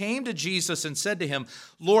 Peter came to Jesus and said to him,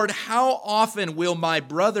 Lord, how often will my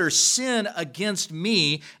brother sin against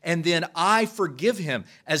me and then I forgive him?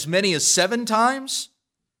 As many as 7 times?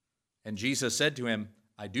 And Jesus said to him,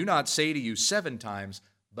 I do not say to you 7 times,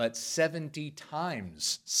 but 70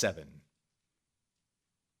 times 7.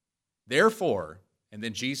 Therefore, and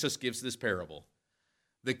then Jesus gives this parable,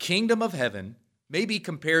 the kingdom of heaven may be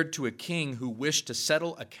compared to a king who wished to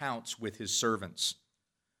settle accounts with his servants.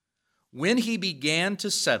 When he began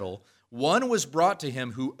to settle, one was brought to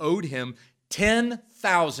him who owed him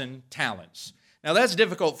 10,000 talents. Now that's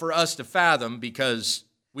difficult for us to fathom because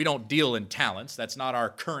we don't deal in talents. That's not our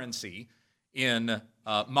currency in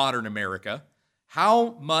modern America.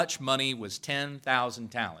 How much money was 10,000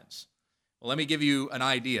 talents? Well, let me give you an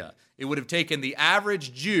idea. It would have taken the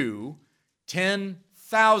average Jew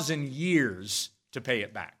 10,000 years to pay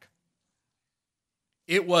it back.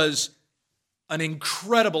 It was an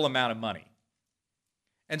incredible amount of money.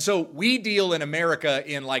 And so we deal in America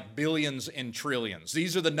in like billions and trillions.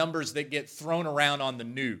 These are the numbers that get thrown around on the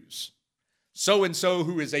news. So-and-so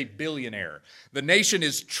who is a billionaire. The nation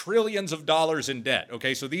is trillions of dollars in debt.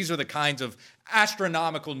 Okay, so these are the kinds of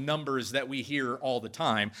astronomical numbers that we hear all the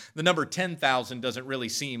time. The number 10,000 doesn't really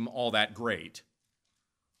seem all that great.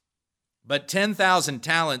 But 10,000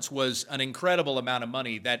 talents was an incredible amount of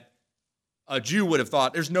money that a Jew would have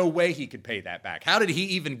thought there's no way he could pay that back. How did he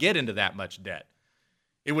even get into that much debt?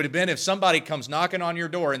 It would have been if somebody comes knocking on your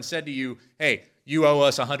door and said to you, hey, you owe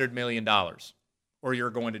us $100 million or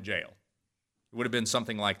you're going to jail. It would have been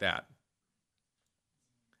something like that.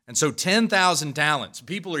 And so 10,000 talents.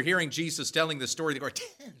 People are hearing Jesus telling this story. They go,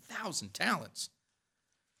 10,000 talents.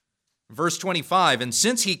 Verse 25, and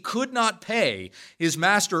since he could not pay, his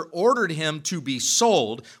master ordered him to be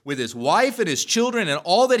sold with his wife and his children and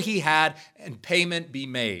all that he had, and payment be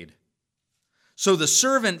made. So the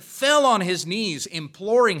servant fell on his knees,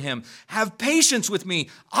 imploring him, have patience with me.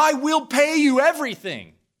 I will pay you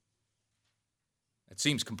everything. It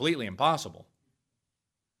seems completely impossible.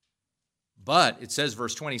 But it says,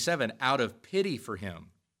 verse 27, out of pity for him,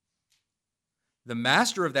 the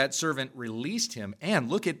master of that servant released him and,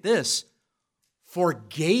 look at this,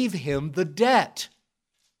 forgave him the debt.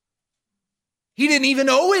 He didn't even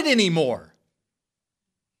owe it anymore.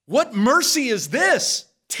 What mercy is this?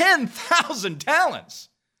 10,000 talents.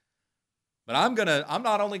 But I'm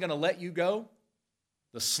not only going to let you go,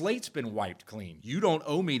 the slate's been wiped clean. You don't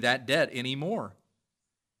owe me that debt anymore.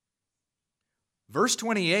 Verse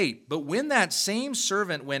 28, but when that same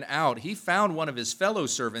servant went out, he found one of his fellow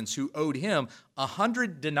servants who owed him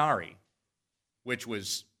 100 denarii, which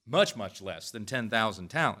was much, much less than 10,000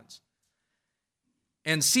 talents.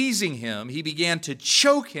 And seizing him, he began to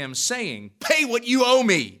choke him, saying, pay what you owe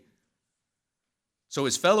me. So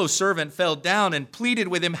his fellow servant fell down and pleaded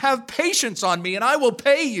with him, have patience on me, and I will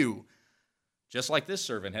pay you, just like this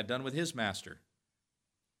servant had done with his master.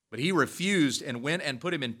 But he refused and went and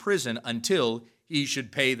put him in prison until he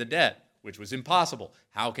should pay the debt, which was impossible.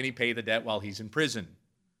 How can he pay the debt while he's in prison?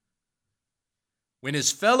 When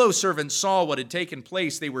his fellow servants saw what had taken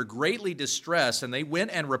place, they were greatly distressed, and they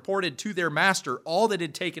went and reported to their master all that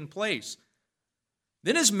had taken place.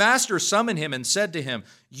 Then his master summoned him and said to him,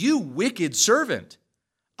 you wicked servant,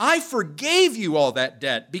 I forgave you all that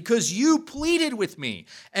debt because you pleaded with me.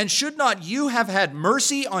 And should not you have had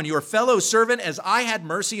mercy on your fellow servant as I had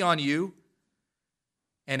mercy on you?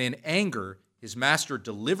 And in anger, his master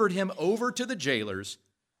delivered him over to the jailers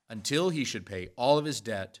until he should pay all of his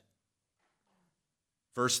debt.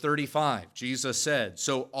 Verse 35, Jesus said,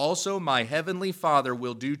 so also my heavenly Father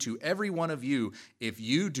will do to every one of you if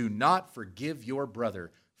you do not forgive your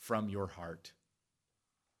brother from your heart.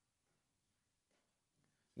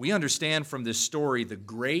 We understand from this story the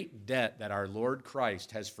great debt that our Lord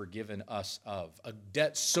Christ has forgiven us of, a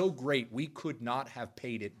debt so great we could not have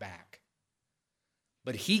paid it back.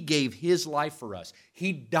 But he gave his life for us.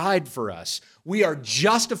 He died for us. We are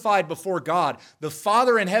justified before God. The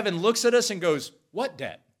Father in heaven looks at us and goes, what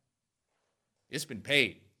debt? It's been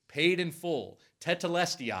paid in full.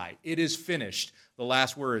 Tetelestai, it is finished. The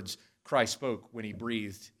last words Christ spoke when he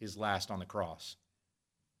breathed his last on the cross.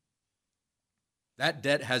 That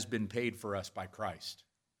debt has been paid for us by Christ.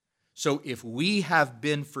 So if we have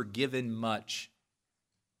been forgiven much,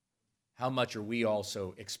 how much are we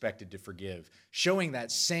also expected to forgive? Showing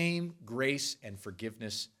that same grace and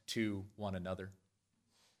forgiveness to one another.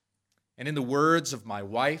 And in the words of my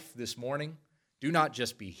wife this morning, do not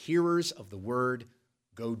just be hearers of the word,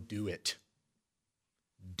 go do it.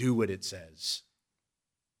 Do what it says.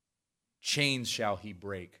 Chains shall he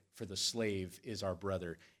break, for the slave is our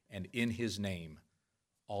brother, and in his name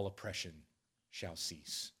all oppression shall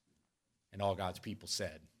cease. And all God's people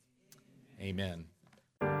said, amen.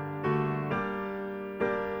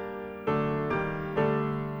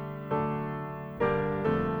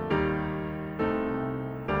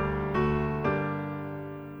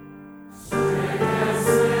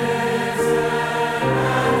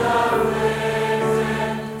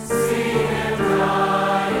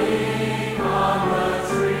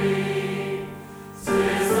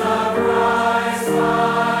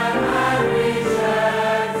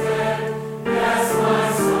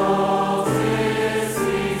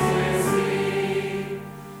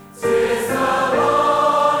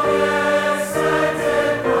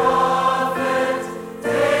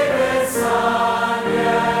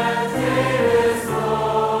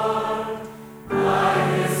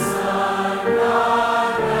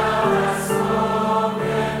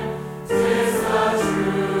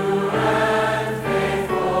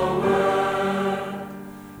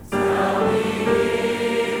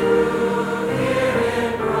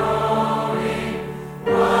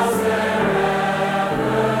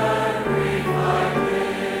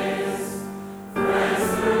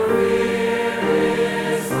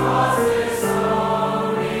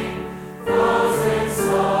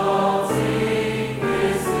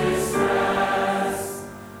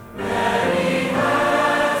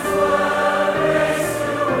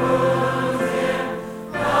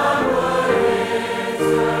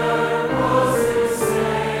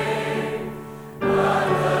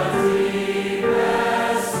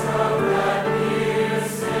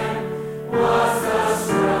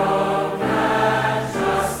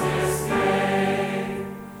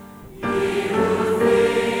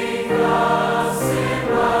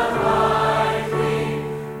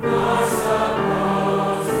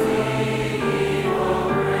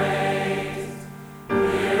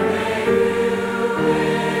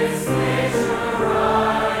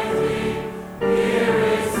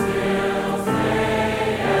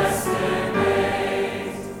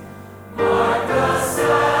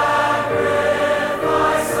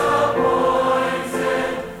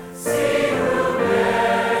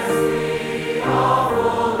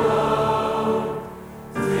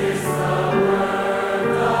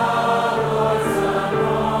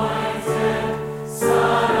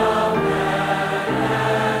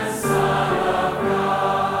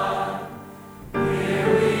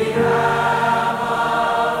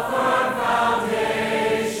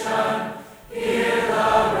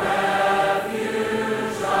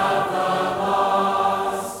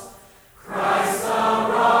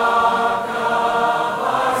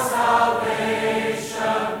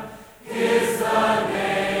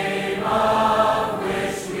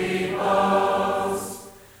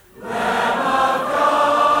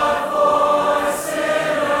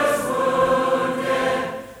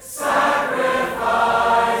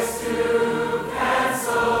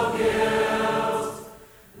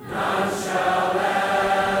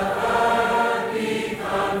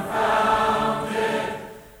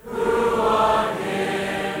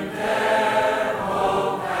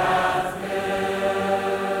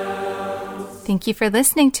 Thank you for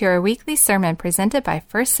listening to our weekly sermon presented by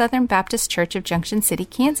First Southern Baptist Church of Junction City,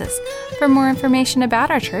 Kansas. For more information about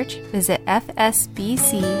our church, visit fsbcjc.org.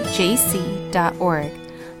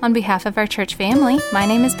 On behalf of our church family, my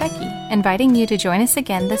name is Becky, inviting you to join us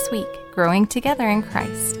again this week, growing together in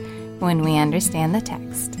Christ, when we understand the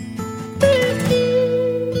text.